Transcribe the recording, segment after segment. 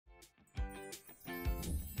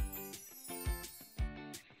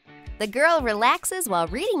The girl relaxes while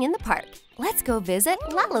reading in the park. Let's go visit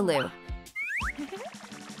LaLiLu.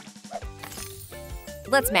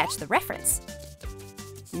 Let's match the reference.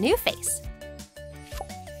 New face.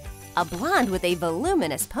 A blonde with a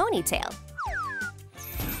voluminous ponytail.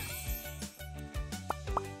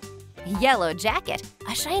 Yellow jacket,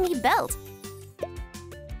 a shiny belt.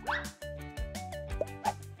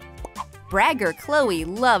 Bragger Chloe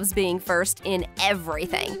loves being first in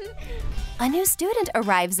everything. A new student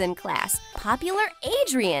arrives in class, popular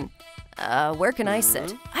Adrien. Where can I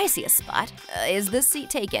sit? I see a spot. Is this seat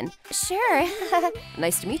taken? Sure.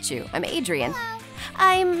 Nice to meet you. I'm Adrien.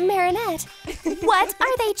 I'm Marinette. What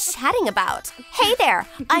are they chatting about? Hey there,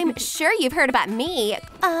 I'm sure you've heard about me.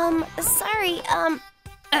 Sorry,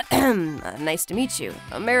 Nice to meet you.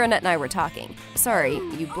 Marinette and I were talking. Sorry,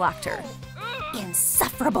 you blocked her.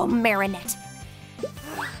 Insufferable Marinette.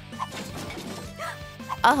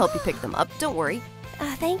 I'll help you pick them up, don't worry.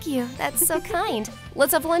 Thank you, that's so kind.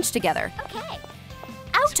 Let's have lunch together. Okay.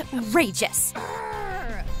 Outrageous!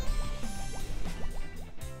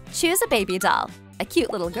 Choose a baby doll, a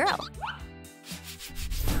cute little girl.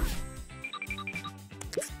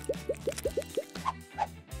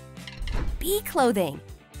 Bee clothing,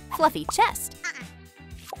 fluffy chest.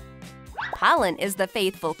 Pollen is the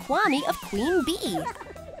faithful Kwame of Queen Bee.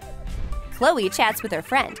 Chloe chats with her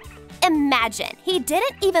friend. Imagine, he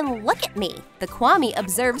didn't even look at me. The Kwame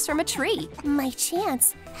observes from a tree. My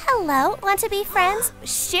chance. Hello, want to be friends?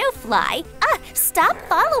 Shoo fly. Stop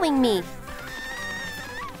following me.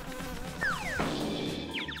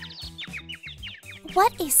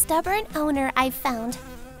 What a stubborn owner I've found.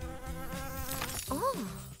 Oh,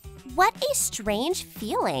 what a strange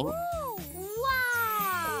feeling.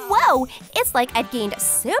 Wow! Whoa, it's like I've gained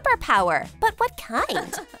superpower. But what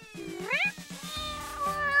kind?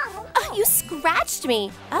 Oh, you scratched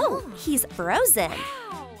me. Oh, he's frozen.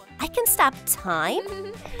 I can stop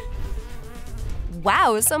time?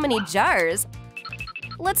 Wow, so many jars.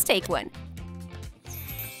 Let's take one.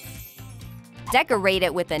 Decorate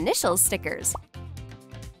it with initial stickers.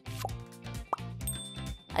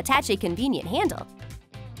 Attach a convenient handle.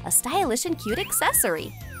 A stylish and cute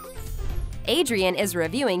accessory. Adrien is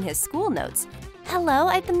reviewing his school notes. Hello,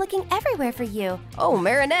 I've been looking everywhere for you. Oh,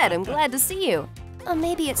 Marinette, I'm glad to see you.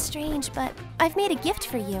 Maybe it's strange, but I've made a gift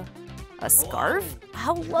for you. A scarf?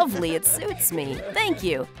 How lovely, it suits me. Thank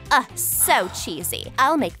you. So cheesy.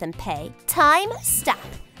 I'll make them pay. Time, stop.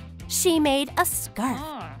 She made a scarf.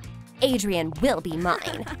 Adrien will be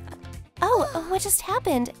mine. Oh, what just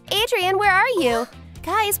happened? Adrien, where are you?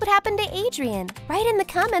 Guys, what happened to Adrien? Write in the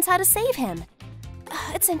comments how to save him.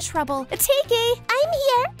 It's in trouble. Tiki, I'm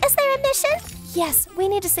here. Is there a mission? Yes, we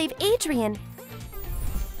need to save Adrien.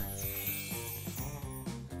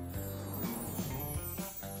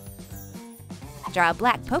 Draw a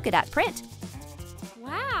black polka dot print.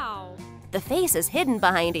 Wow! The face is hidden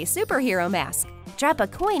behind a superhero mask. Drop a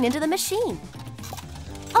coin into the machine.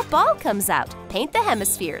 A ball comes out. Paint the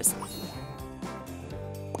hemispheres.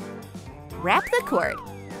 Wrap the cord.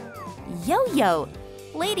 Yo-yo!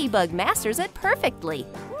 Ladybug masters it perfectly.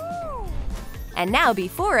 And now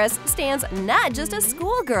before us stands not just a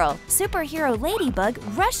schoolgirl. Superhero Ladybug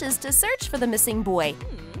rushes to search for the missing boy.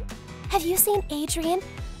 Have you seen Adrien?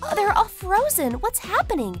 They're all frozen. What's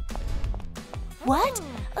happening? What?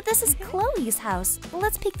 This is Chloe's house.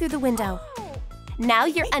 Let's peek through the window. Now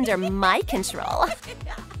you're under my control.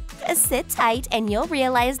 Sit tight and you'll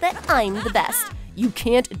realize that I'm the best. You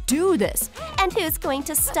can't do this. And who's going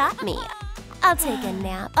to stop me? I'll take a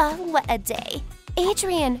nap. What a day.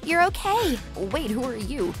 Adrien, you're okay. Wait, who are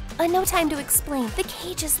you? No time to explain. The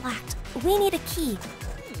cage is locked. We need a key.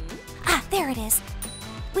 There it is.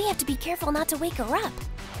 We have to be careful not to wake her up.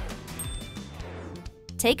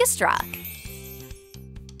 Take a straw.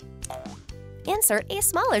 Insert a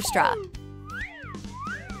smaller straw.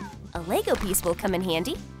 A Lego piece will come in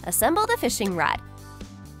handy. Assemble the fishing rod.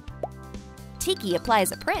 Tiki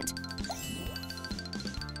applies a print.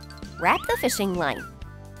 Wrap the fishing line.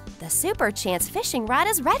 The Super Chance fishing rod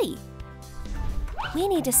is ready. We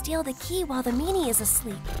need to steal the key while the meanie is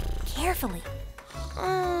asleep. Carefully.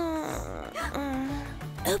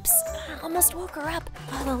 Oops, almost woke her up.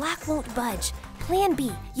 The lock won't budge. Plan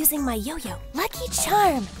B, using my yo-yo. Lucky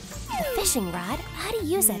charm. The fishing rod, how to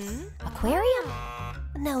use it? Aquarium?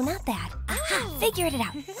 No, not that. Aha, figured it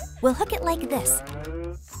out. We'll hook it like this.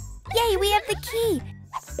 Yay, we have the key.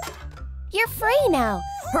 You're free now.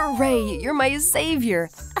 Hooray, you're my savior.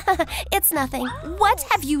 It's nothing. What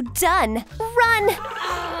have you done? Run!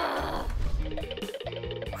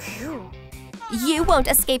 You won't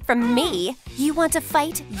escape from me. You want to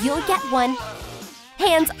fight? You'll get one.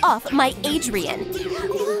 Hands off my Adrien.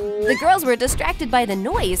 The girls were distracted by the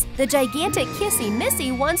noise. The gigantic Kissy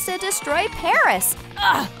Missy wants to destroy Paris.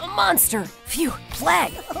 Ah, a monster! Phew,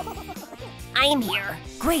 plague! I'm here.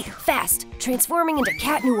 Great, fast, transforming into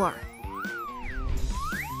Cat Noir.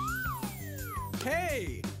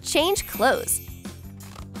 Hey! Change clothes.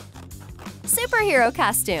 Superhero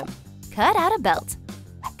costume. Cut out a belt.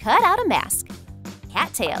 Cut out a mask.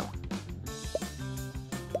 Cattail.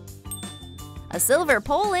 A silver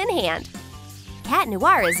pole in hand. Cat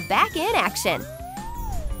Noir is back in action.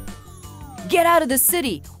 Get out of the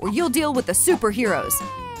city, or you'll deal with the superheroes.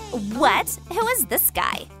 What? Who is this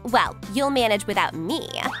guy? Well, you'll manage without me.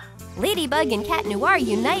 Ladybug and Cat Noir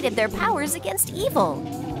united their powers against evil.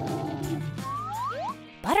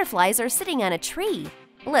 Butterflies are sitting on a tree.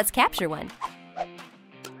 Let's capture one.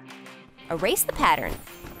 Erase the pattern.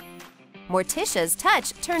 Morticia's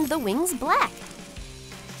touch turned the wings black.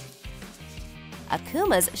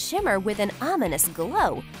 Akuma's shimmer with an ominous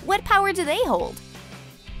glow. What power do they hold?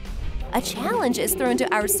 A challenge is thrown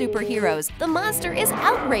to our superheroes. The monster is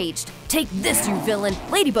outraged. Take this, you villain!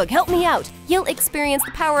 Ladybug, help me out! You'll experience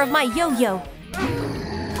the power of my yo-yo.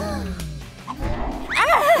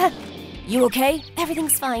 Ah! You okay?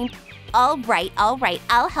 Everything's fine. All right,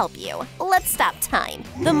 I'll help you. Let's stop time.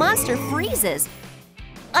 The monster freezes.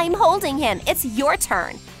 I'm holding him. It's your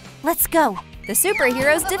turn. Let's go. The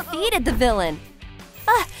superheroes defeated the villain.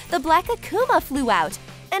 Ah, the black Akuma flew out.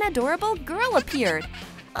 An adorable girl appeared.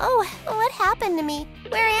 Oh, what happened to me?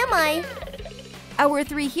 Where am I? Our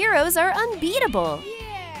three heroes are unbeatable.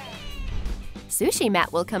 Yeah. Sushi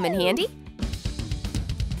mat will come in handy.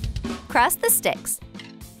 Cross the sticks.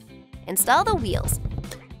 Install the wheels.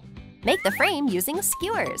 Make the frame using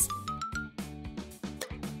skewers.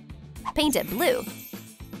 Paint it blue.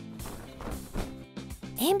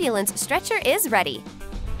 Ambulance stretcher is ready.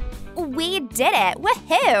 We did it!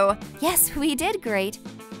 Woohoo! Yes, we did great.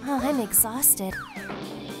 Oh, I'm exhausted.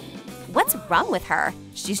 What's wrong with her?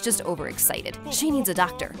 She's just overexcited. She needs a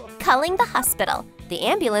doctor. Calling the hospital. The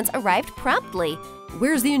ambulance arrived promptly.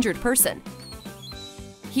 Where's the injured person?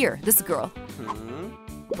 Here, this girl.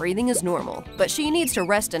 Breathing is normal, but she needs to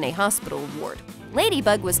rest in a hospital ward.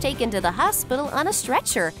 Ladybug was taken to the hospital on a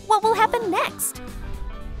stretcher. What will happen next?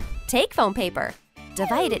 Take foam paper.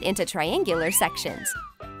 Divide it into triangular sections.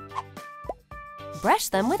 Brush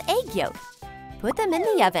them with egg yolk. Put them in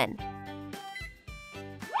the oven.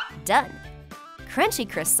 Done. Crunchy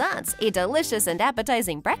croissants, a delicious and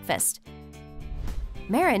appetizing breakfast.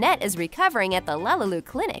 Marinette is recovering at the LaLiLu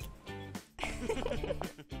clinic.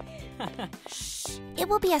 Shh, it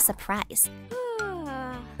will be a surprise.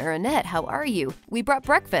 Marinette, how are you? We brought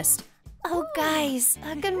breakfast. Oh, guys,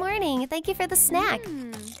 good morning. Thank you for the snack.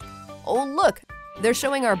 Oh, look, they're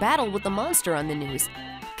showing our battle with the monster on the news.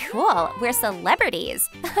 Cool, we're celebrities.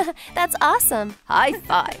 That's awesome. High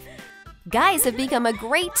five. Guys have become a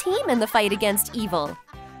great team in the fight against evil.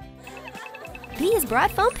 Bees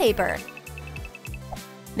brought foam paper.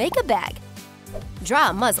 Make a bag. Draw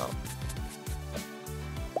a muzzle.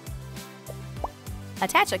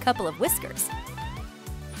 Attach a couple of whiskers.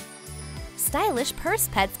 Stylish purse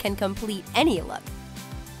pets can complete any look.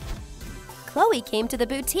 Chloe came to the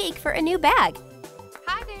boutique for a new bag.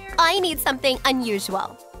 Hi there. I need something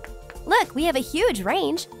unusual. Look, we have a huge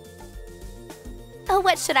range. Oh,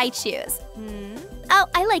 what should I choose? Oh,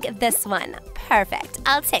 I like this one. Perfect,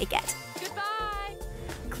 I'll take it. Goodbye.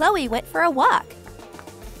 Chloe went for a walk.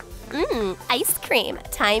 Ice cream.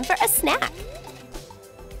 Time for a snack.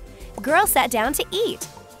 Girl sat down to eat.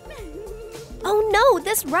 Oh no,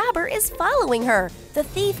 this robber is following her. The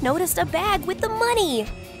thief noticed a bag with the money.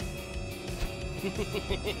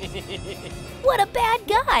 What a bad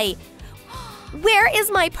guy. Where is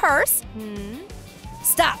my purse?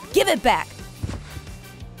 Stop, give it back.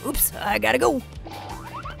 Oops, I gotta go.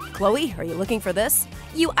 Chloe, are you looking for this?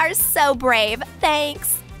 You are so brave,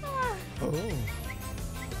 thanks. Oh.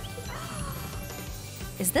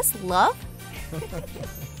 Is this love?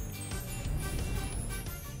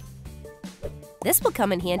 This will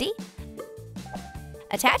come in handy.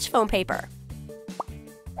 Attach foam paper.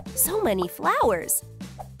 So many flowers.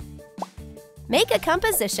 Make a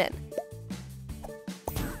composition.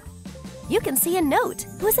 You can see a note.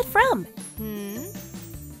 Who is it from?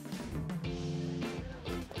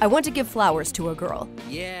 I want to give flowers to a girl.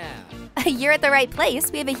 Yeah. You're at the right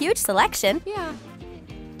place. We have a huge selection. Yeah.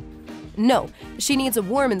 No, she needs a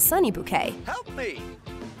warm and sunny bouquet. Help me.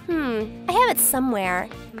 I have it somewhere.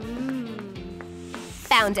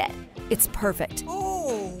 Found it. It's perfect.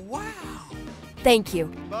 Oh, wow. Thank you.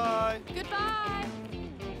 Bye. Goodbye.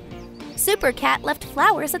 Super Cat left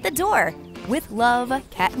flowers at the door. With love,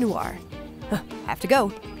 Cat Noir. Have to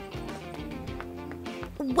go.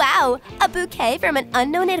 Wow, a bouquet from an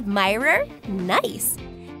unknown admirer? Nice.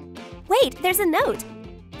 Wait, there's a note.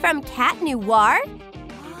 From Cat Noir?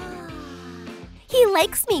 He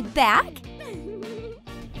likes me back?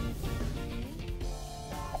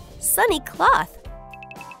 Sunny cloth.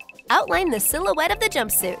 Outline the silhouette of the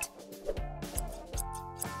jumpsuit.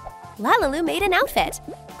 LaLiLu made an outfit.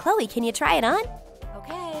 Chloe, can you try it on?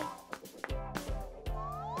 Okay.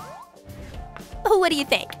 What do you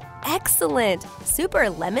think? Excellent! Super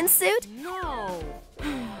lemon suit? No.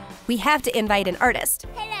 We have to invite an artist.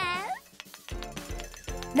 Hello.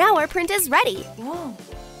 Now our print is ready. Whoa.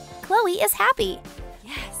 Chloe is happy.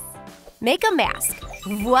 Yes. Make a mask.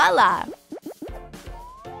 Voila!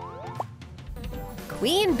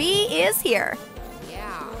 Queen Bee is here.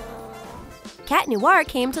 Yeah. Cat Noir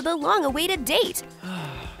came to the long-awaited date.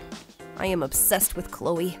 I am obsessed with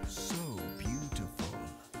Chloe. So beautiful.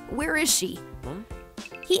 Where is she?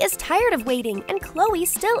 He is tired of waiting, and Chloe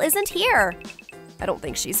still isn't here. I don't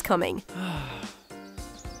think she's coming.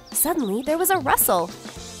 Suddenly, there was a rustle.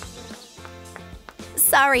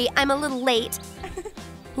 Sorry, I'm a little late.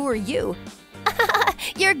 Who are you?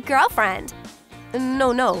 Your girlfriend.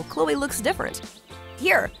 No, Chloe looks different.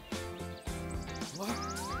 Here. What?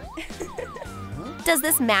 Does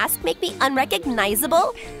this mask make me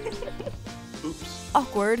unrecognizable? Oops.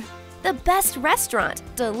 Awkward. The best restaurant,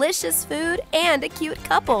 delicious food, and a cute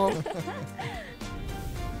couple.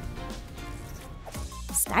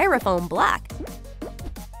 Styrofoam block.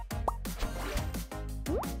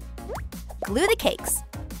 Glue the cakes.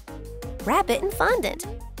 Wrap it in fondant.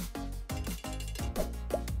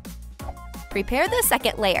 Prepare the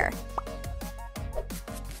second layer.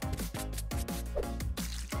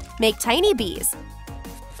 Make tiny bees.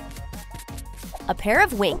 A pair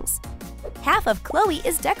of wings. Half of Chloe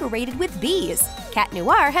is decorated with bees. Cat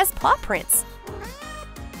Noir has paw prints.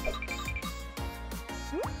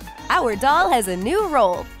 Our doll has a new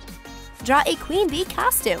role. Draw a queen bee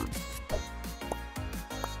costume.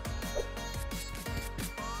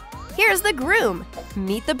 Here's the groom.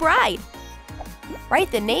 Meet the bride.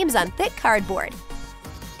 Write the names on thick cardboard.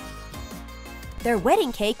 Their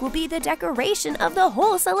wedding cake will be the decoration of the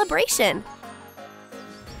whole celebration.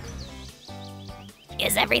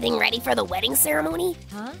 Is everything ready for the wedding ceremony?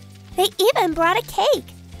 Huh? They even brought a cake.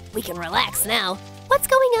 We can relax now. What's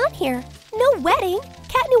going on here? No wedding.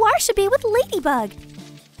 Cat Noir should be with Ladybug.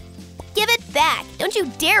 Give it back. Don't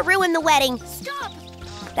you dare ruin the wedding. Stop.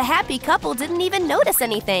 The happy couple didn't even notice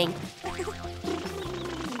anything.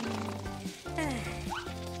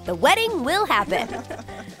 The wedding will happen.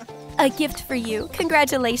 A gift for you.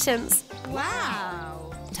 Congratulations.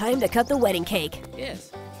 Wow. Time to cut the wedding cake.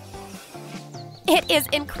 Yes. It is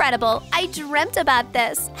incredible. I dreamt about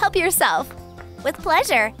this. Help yourself. With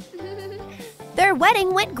pleasure. Their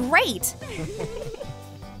wedding went great.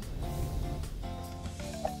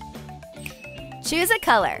 Choose a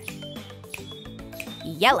color.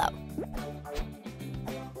 Yellow.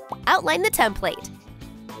 Outline the template.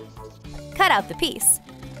 Cut out the piece.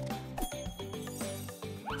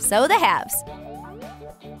 Sew the halves.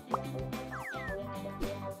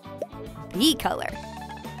 Bee color.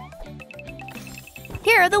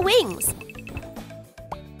 Here are the wings.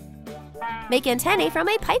 Make antennae from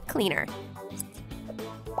a pipe cleaner.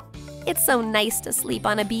 It's so nice to sleep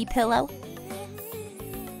on a bee pillow.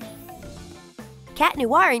 Cat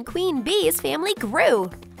Noir and Queen Bee's family grew.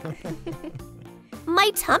 My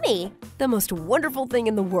tummy, the most wonderful thing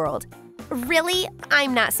in the world. Really?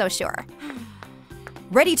 I'm not so sure.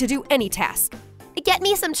 Ready to do any task. Get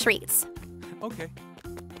me some treats. Okay.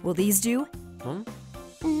 Will these do? Huh?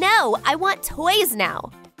 No, I want toys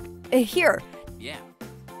now. Here. Yeah.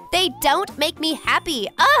 They don't make me happy.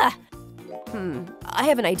 Ugh! I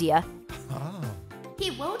have an idea. Ah.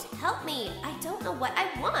 He won't help me. I don't know what I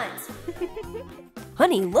want.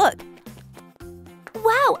 Honey, look.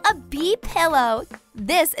 Wow, a bee pillow.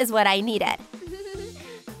 This is what I needed.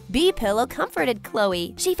 Bee pillow comforted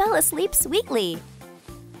Chloe. She fell asleep sweetly.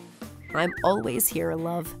 I'm always here,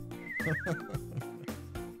 love.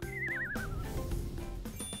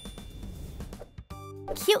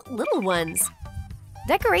 Cute little ones.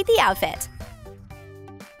 Decorate the outfit.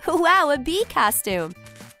 Wow, a bee costume.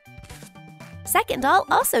 Second doll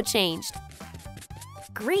also changed.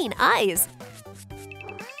 Green eyes.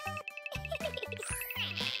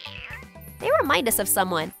 They remind us of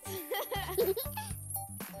someone.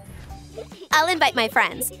 I'll invite my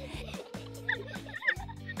friends.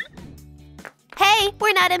 Hey,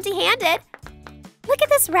 we're not empty-handed. Look at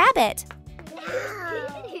this rabbit.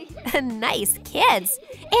 Nice kids.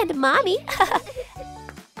 And mommy.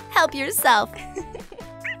 Help yourself.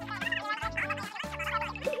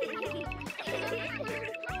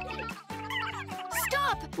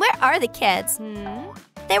 Where are the kids?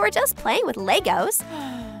 They were just playing with Legos.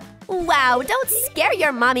 Wow, don't scare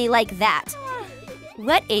your mommy like that.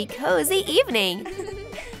 What a cozy evening.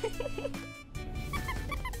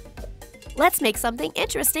 Let's make something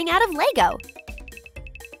interesting out of Lego.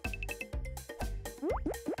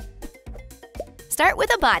 Start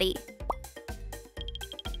with a body.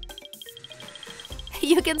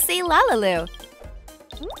 You can see LaLiLu.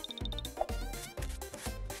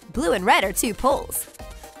 Blue and red are two poles.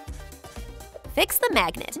 Fix the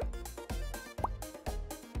magnet.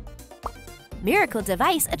 Miracle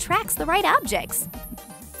device attracts the right objects.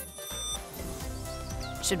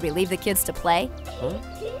 Should we leave the kids to play?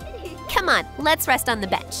 Come on, let's rest on the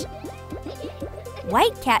bench.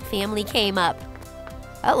 White cat family came up.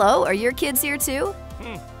 Hello, are your kids here too?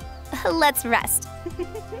 Let's rest.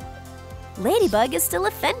 Ladybug is still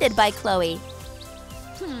offended by Chloe.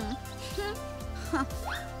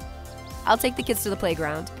 I'll take the kids to the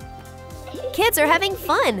playground. Kids are having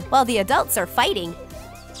fun while the adults are fighting.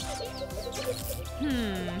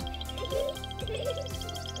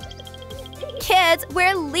 Kids,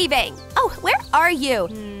 we're leaving. Oh, where are you?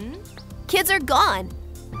 Kids are gone.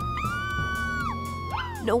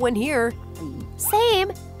 No one here.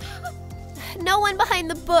 Same. No one behind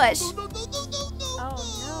the bush.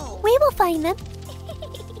 Oh, We will find them.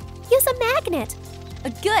 Use a magnet. A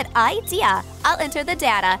good idea. I'll enter the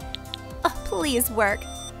data. Oh, please work. no.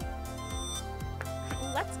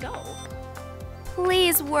 Let's go.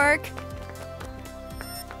 Please work.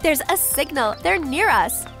 There's a signal. They're near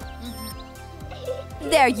us.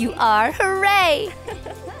 There you are. Hooray!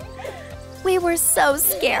 We were so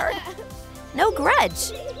scared. No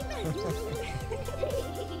grudge.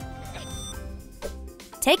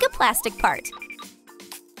 Take a plastic part.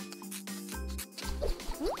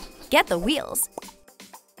 Get the wheels.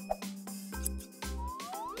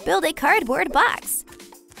 Build a cardboard box.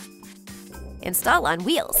 Install on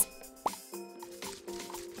wheels.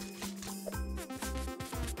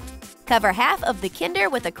 Cover half of the Kinder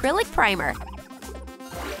with acrylic primer.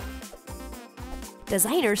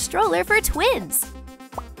 Designer stroller for twins.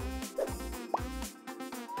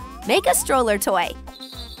 Make a stroller toy.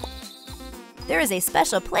 There is a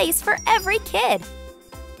special place for every kid.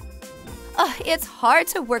 Oh, it's hard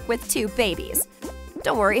to work with two babies.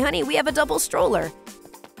 Don't worry, honey, we have a double stroller.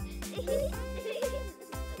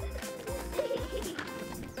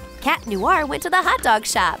 Cat Noir went to the hot dog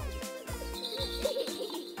shop.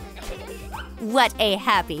 What a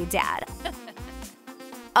happy dad.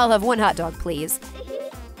 I'll have one hot dog, please.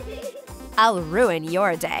 I'll ruin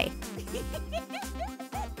your day.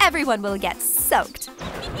 Everyone will get soaked.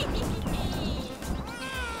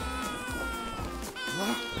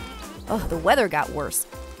 Oh, the weather got worse.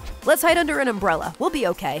 Let's hide under an umbrella. We'll be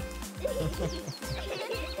okay.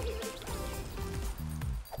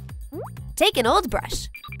 Take an old brush.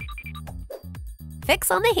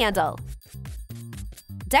 Fix on the handle.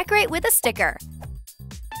 Decorate with a sticker.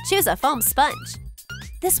 Choose a foam sponge.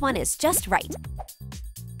 This one is just right.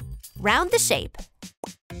 Round the shape.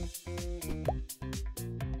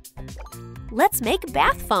 Let's make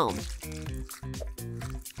bath foam.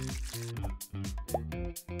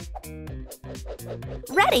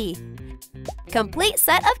 Ready! Complete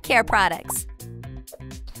set of care products.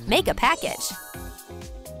 Make a package.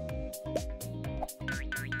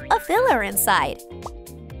 A filler inside.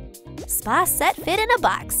 Spa set fit in a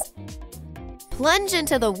box. Plunge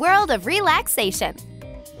into the world of relaxation.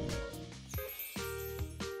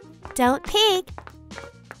 Don't peek.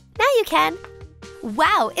 Now you can.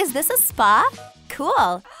 Wow, is this a spa?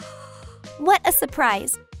 Cool. What a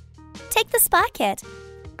surprise. Take the spa kit.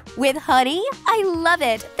 With honey? I love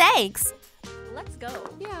it. Thanks. Let's go.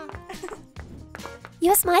 Yeah.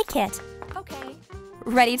 Use my kit. Okay.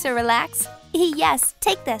 Ready to relax? Yes,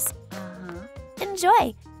 take this.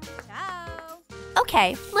 Enjoy. Ciao.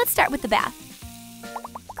 Okay, let's start with the bath.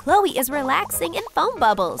 Chloe is relaxing in foam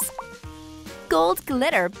bubbles. Gold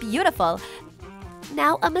glitter, beautiful.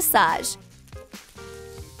 Now a massage.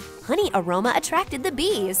 Honey aroma attracted the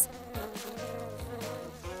bees.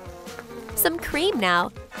 Some cream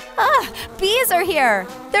now. Ah, bees are here.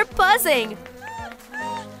 They're buzzing.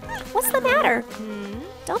 What's the matter?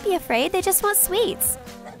 Don't be afraid, they just want sweets.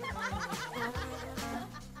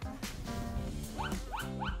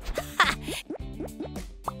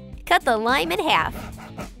 Cut the lime in half.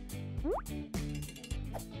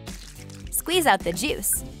 Squeeze out the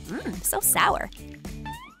juice. So sour.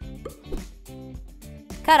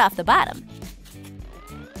 Cut off the bottom.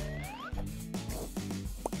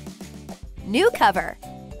 New cover.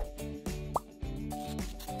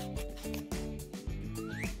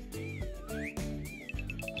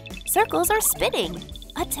 Circles are spinning.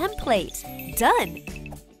 A template. Done.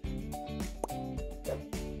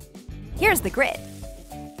 Here's the grid.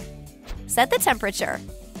 Set the temperature.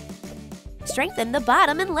 Strengthen the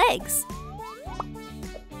bottom and legs.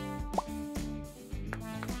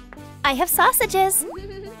 I have sausages.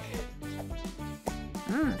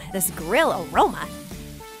 This grill aroma.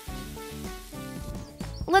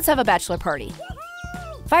 Let's have a bachelor party.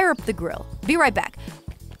 Fire up the grill. Be right back.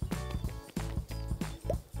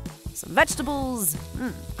 Some vegetables.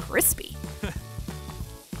 Crispy.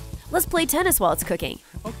 Let's play tennis while it's cooking.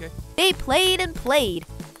 Okay. They played and played.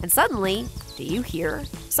 And suddenly, do you hear?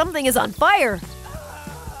 Something is on fire.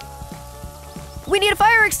 We need a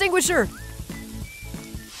fire extinguisher.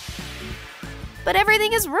 But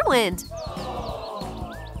everything is ruined.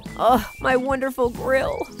 Oh, my wonderful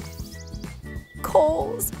grill.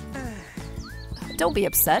 Coals. Don't be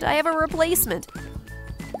upset, I have a replacement.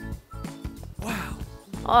 Wow.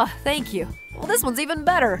 Oh, thank you. Well, this one's even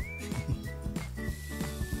better.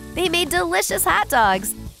 They made delicious hot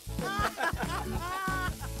dogs.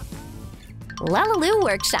 LaLiLu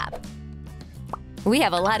workshop. We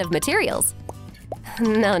have a lot of materials.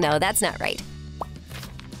 No, that's not right.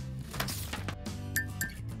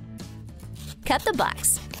 Cut the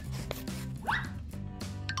box.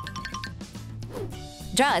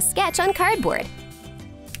 Draw a sketch on cardboard.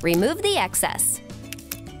 Remove the excess.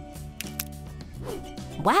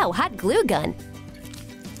 Wow, hot glue gun.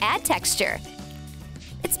 Add texture.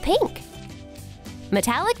 It's pink.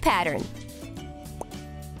 Metallic pattern.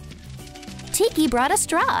 Tiki brought a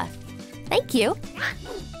straw. Thank you.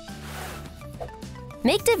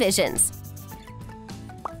 Make divisions.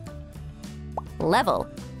 Level.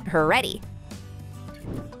 Ready.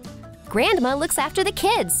 Grandma looks after the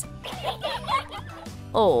kids.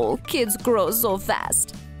 Oh, kids grow so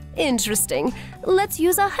fast. Interesting. Let's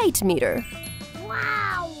use a height meter.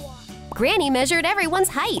 Wow! Granny measured everyone's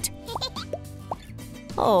height.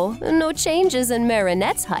 Oh, no changes in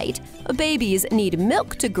Marinette's height. Babies need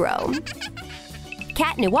milk to grow.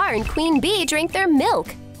 Cat Noir and Queen Bee drink their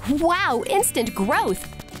milk. Wow, instant growth.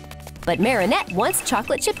 But Marinette wants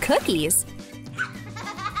chocolate chip cookies.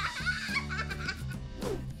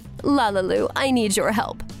 LaLiLu, I need your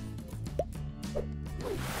help.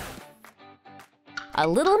 A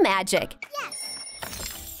little magic.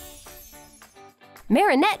 Yes!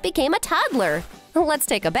 Marinette became a toddler. Let's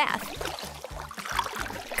take a bath.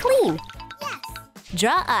 Clean. Yes!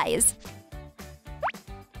 Draw eyes.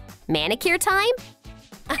 Manicure time?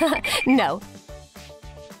 No.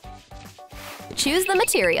 Choose the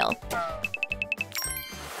material.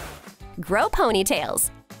 Grow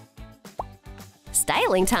ponytails.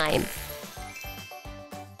 Styling time.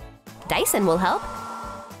 Dyson will help.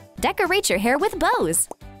 Decorate your hair with bows.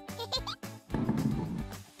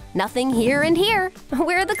 Nothing here and here.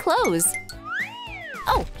 Where are the clothes?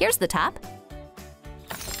 Oh, here's the top.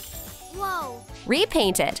 Whoa!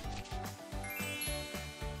 Repaint it.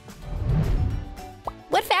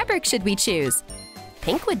 What fabric should we choose?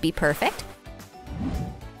 Pink would be perfect.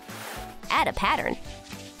 Add a pattern.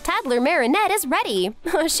 Toddler Marinette is ready.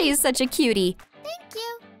 She's such a cutie. Thank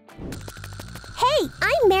you! Hey,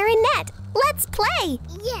 I'm Marinette. Let's play.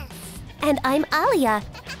 Yes! And I'm Alia.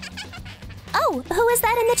 Oh, who is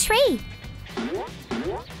that in the tree?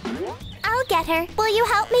 I'll get her. Will you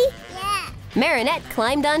help me? Yeah! Marinette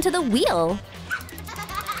climbed onto the wheel.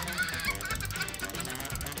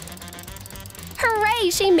 Hooray!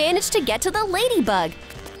 She managed to get to the Ladybug.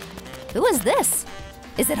 Who is this?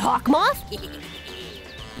 Is it Hawk Moth?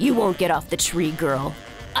 You won't get off the tree, girl.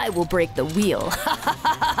 I will break the wheel.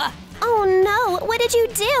 Oh no! What did you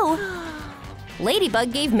do?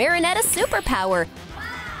 Ladybug gave Marinette a superpower.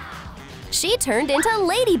 She turned into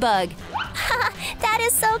Ladybug. That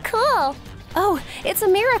is so cool. Oh, it's a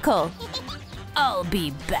miracle. I'll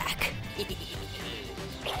be back.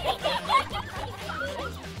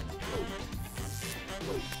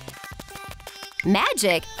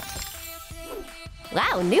 Magic!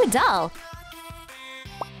 Wow, new doll.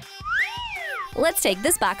 Let's take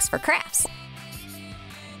this box for crafts.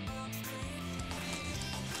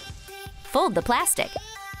 Fold the plastic.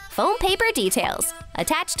 Foam paper details.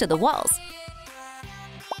 Attach to the walls.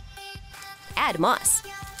 Add moss.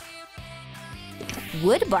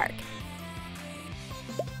 Wood bark.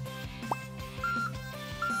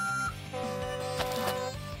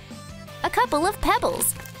 A couple of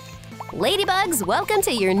pebbles. Ladybugs, welcome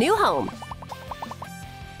to your new home.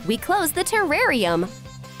 We close the terrarium.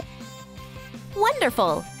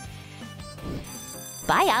 Wonderful.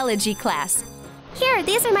 Biology class. Here,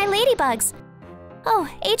 these are my ladybugs. Oh,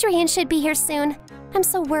 Adrien should be here soon. I'm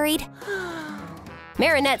so worried.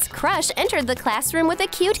 Marinette's crush entered the classroom with a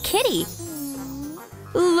cute kitty.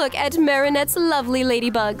 Look at Marinette's lovely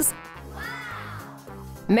ladybugs.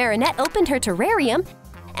 Marinette opened her terrarium,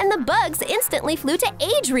 and the bugs instantly flew to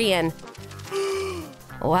Adrien.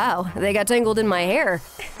 Wow, they got tangled in my hair.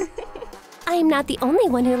 I'm not the only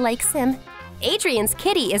one who likes him. Adrien's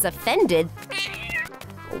kitty is offended.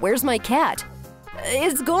 Where's my cat?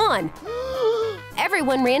 It's gone.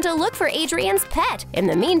 Everyone ran to look for Adrien's pet. In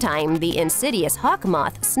the meantime, the insidious hawk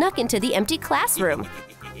moth snuck into the empty classroom.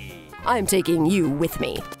 I'm taking you with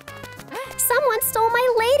me. Someone stole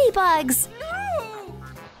my ladybugs!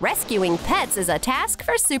 Rescuing pets is a task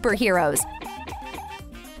for superheroes.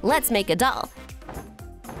 Let's make a doll.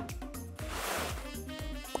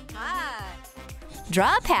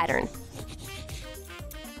 Draw a pattern.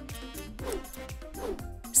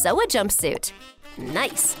 Sew a jumpsuit.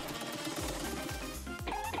 Nice.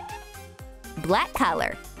 Black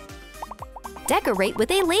collar. Decorate with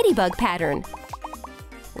a ladybug pattern.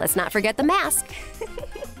 Let's not forget the mask.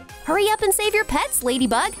 Hurry up and save your pets,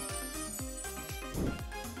 Ladybug.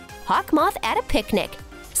 Hawk moth at a picnic.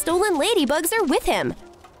 Stolen ladybugs are with him.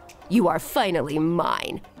 You are finally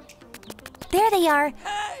mine. There they are.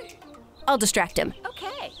 I'll distract him.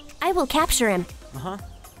 Okay. I will capture him.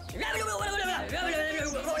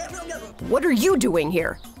 What are you doing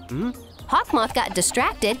here? Hawkmoth got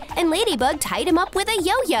distracted and Ladybug tied him up with a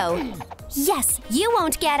yo-yo. Yes, you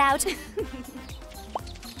won't get out.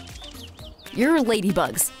 You're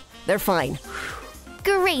ladybugs. They're fine.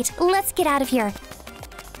 Great, let's get out of here.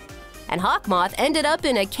 And Hawkmoth ended up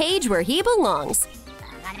in a cage where he belongs.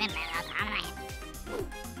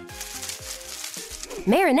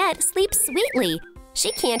 Marinette sleeps sweetly.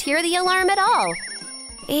 She can't hear the alarm at all.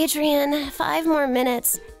 Adrien, 5 more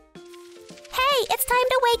minutes. Hey, it's time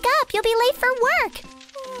to wake up. You'll be late for work.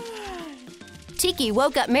 Tiki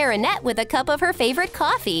woke up Marinette with a cup of her favorite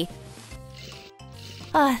coffee.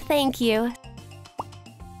 Oh, thank you.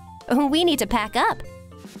 We need to pack up.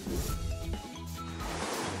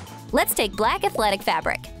 Let's take black athletic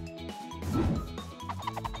fabric.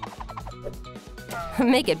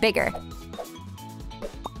 Make it bigger.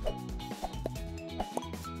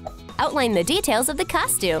 Outline the details of the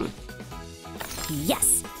costume.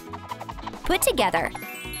 Yes. Put together.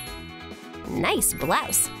 Nice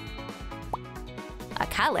blouse. A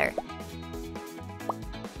collar.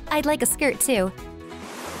 I'd like a skirt too.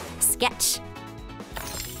 Sketch.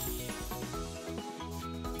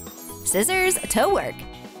 Scissors to work.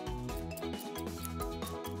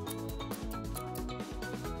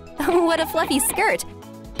 What a fluffy skirt!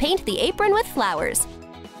 Paint the apron with flowers.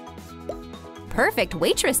 Perfect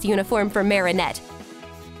waitress uniform for Marinette.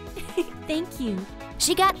 Thank you.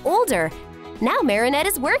 She got older. Now Marinette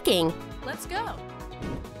is working. Let's go.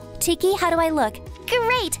 Tiki, how do I look?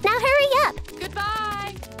 Great, now hurry up.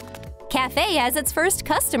 Goodbye. Cafe has its first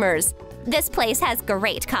customers. This place has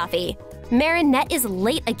great coffee. Marinette is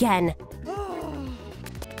late again.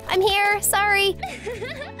 I'm here, sorry.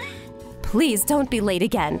 Please don't be late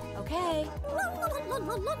again. Okay.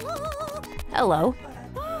 Hello.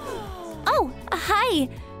 Oh, hi.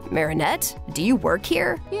 Marinette, do you work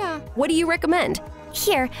here? Yeah. What do you recommend?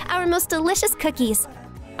 Here, our most delicious cookies.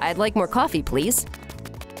 I'd like more coffee, please.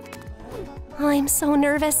 I'm so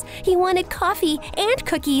nervous. He wanted coffee and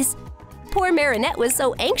cookies. Poor Marinette was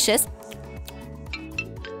so anxious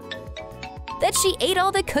that she ate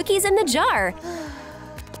all the cookies in the jar.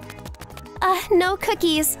 No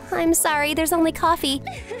cookies. I'm sorry, there's only coffee.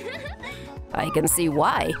 I can see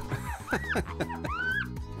why.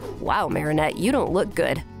 Wow, Marinette, you don't look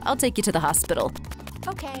good. I'll take you to the hospital.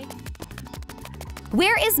 Okay.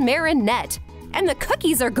 Where is Marinette? And the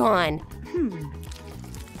cookies are gone.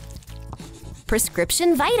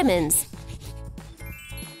 Prescription vitamins.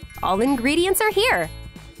 All ingredients are here.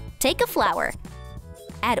 Take a flour,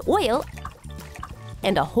 add oil,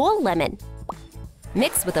 and a whole lemon.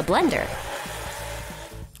 Mix with a blender.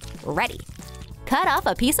 Ready. Cut off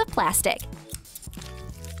a piece of plastic.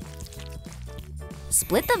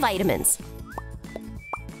 Split the vitamins.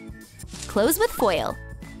 Close with foil.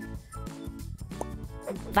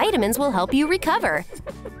 Vitamins will help you recover.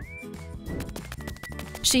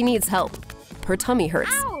 She needs help. Her tummy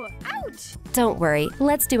hurts. Ow! Ouch! Don't worry,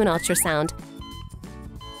 let's do an ultrasound.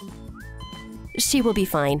 She will be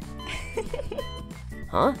fine.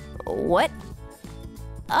 Huh? What?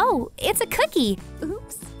 Oh, it's a cookie.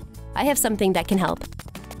 Oops. I have something that can help.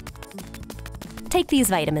 Take these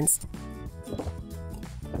vitamins.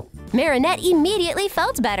 Marinette immediately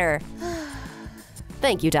felt better.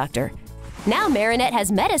 Thank you, doctor. Now Marinette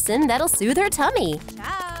has medicine that'll soothe her tummy.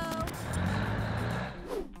 Ciao.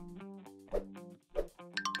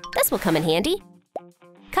 This will come in handy.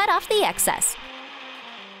 Cut off the excess.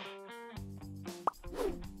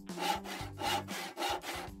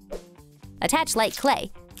 Attach light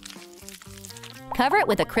clay. Cover it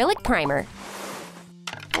with acrylic primer.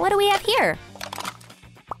 What do we have here?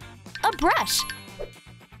 A brush.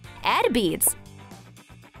 Add beads.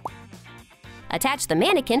 Attach the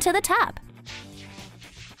mannequin to the top.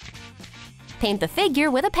 Paint the figure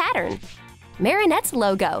with a pattern. Marinette's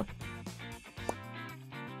logo.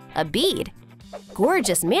 A bead.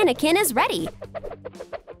 Gorgeous mannequin is ready.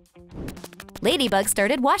 Ladybug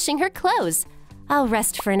started washing her clothes. I'll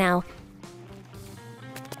rest for now.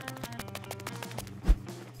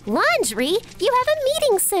 Laundry? You have a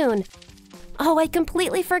meeting soon. Oh, I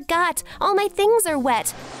completely forgot. All my things are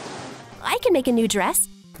wet. I can make a new dress.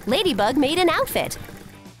 Ladybug made an outfit.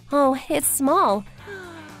 Oh, it's small.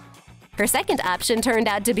 Her second option turned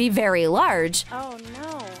out to be very large. Oh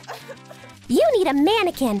no. You need a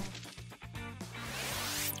mannequin.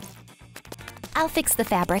 I'll fix the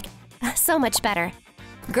fabric. So much better.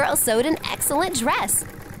 Girl sewed an excellent dress.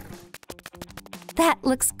 That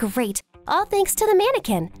looks great. All thanks to the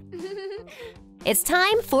mannequin. It's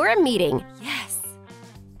time for a meeting. Yes.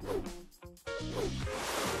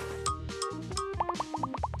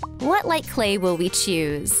 What light clay will we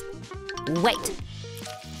choose? White.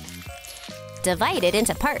 Divide it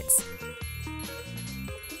into parts.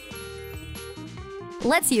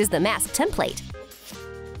 Let's use the mask template.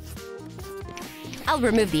 I'll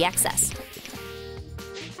remove the excess.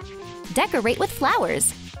 Decorate with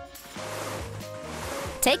flowers.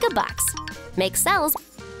 Take a box. Make cells.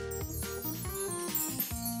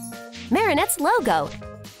 Marinette's logo.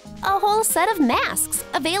 A whole set of masks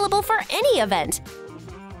available for any event.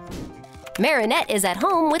 Marinette is at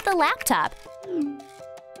home with the laptop.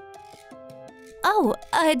 Oh,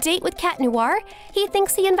 a date with Cat Noir? He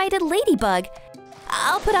thinks he invited Ladybug.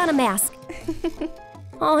 I'll put on a mask.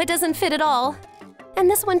 Oh, it doesn't fit at all. And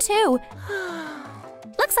this one too.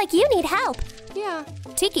 Looks like you need help. Yeah.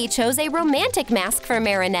 Tiki chose a romantic mask for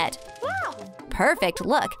Marinette. Wow. Perfect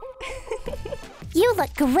look. You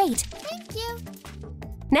look great. Thank you.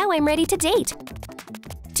 Now I'm ready to date.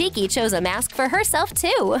 Tiki chose a mask for herself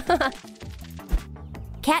too.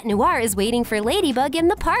 Cat Noir is waiting for Ladybug in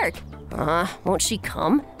the park. Won't she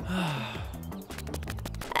come?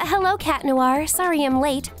 Hello, Cat Noir. Sorry I'm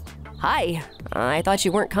late. Hi. I thought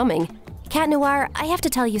you weren't coming. Cat Noir, I have to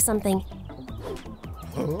tell you something.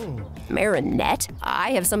 Oh. Marinette,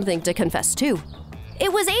 I have something to confess too.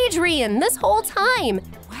 It was Adrien this whole time.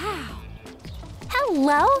 Wow.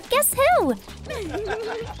 Hello? Guess who?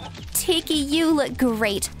 Tiki, you look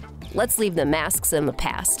great. Let's leave the masks in the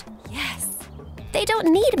past. Yes. They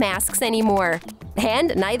don't need masks anymore.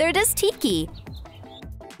 And neither does Tiki.